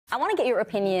I want to get your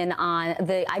opinion on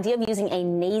the idea of using a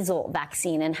nasal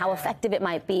vaccine and how effective it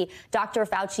might be. Dr.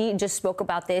 Fauci just spoke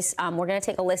about this. We're going to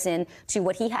take a listen to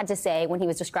what he had to say when he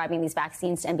was describing these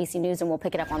vaccines to NBC News, and we'll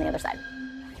pick it up on the other side.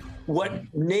 What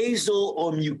nasal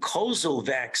or mucosal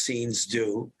vaccines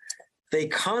do, they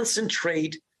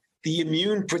concentrate the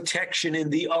immune protection in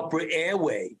the upper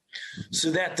airway so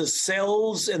that the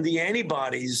cells and the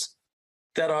antibodies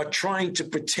that are trying to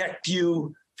protect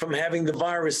you from having the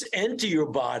virus enter your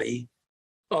body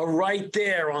are right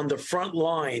there on the front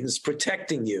lines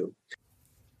protecting you.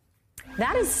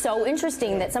 That is so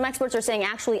interesting that some experts are saying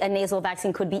actually a nasal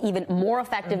vaccine could be even more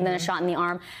effective than a shot in the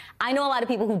arm. I know a lot of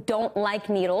people who don't like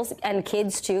needles, and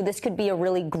kids too. This could be a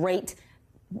really great,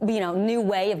 new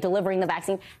way of delivering the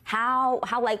vaccine. How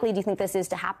likely do you think this is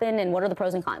to happen, and what are the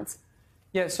pros and cons?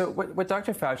 Yeah, so what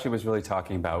Dr. Fauci was really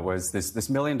talking about was this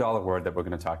million-dollar word that we're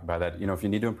going to talk about that, if you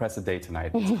need to impress a date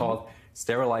tonight, it's called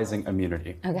sterilizing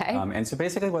immunity. Okay. And so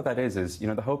basically what that is,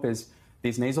 the hope is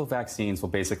these nasal vaccines will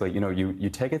basically, you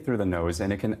take it through the nose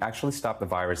and it can actually stop the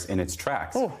virus in its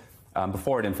tracks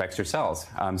before it infects your cells.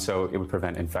 So it would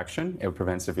prevent infection, it would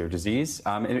prevent severe disease,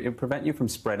 it would prevent you from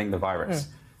spreading the virus.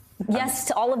 Yes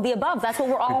to all of the above. That's what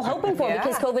we're all hoping for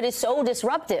because COVID is so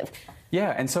disruptive.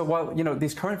 Yeah, and so while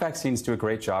these current vaccines do a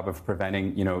great job of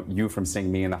preventing you from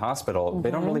seeing me in the hospital,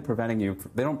 they don't really prevent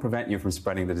you from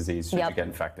spreading the disease should you get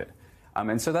infected.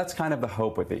 And so that's kind of the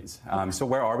hope with these. So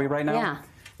where are we right now? Yeah.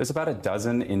 There's about a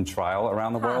dozen in trial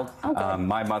around the world.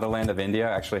 My motherland of India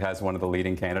actually has one of the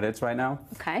leading candidates right now.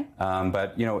 Okay.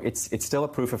 But it's still a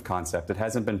proof of concept. It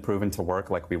hasn't been proven to work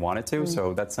like we want it to.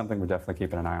 So that's something we're definitely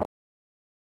keeping an eye on.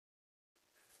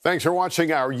 Thanks for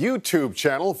watching our YouTube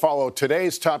channel. Follow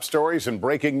today's top stories and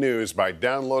breaking news by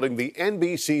downloading the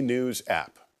NBC News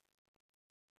app.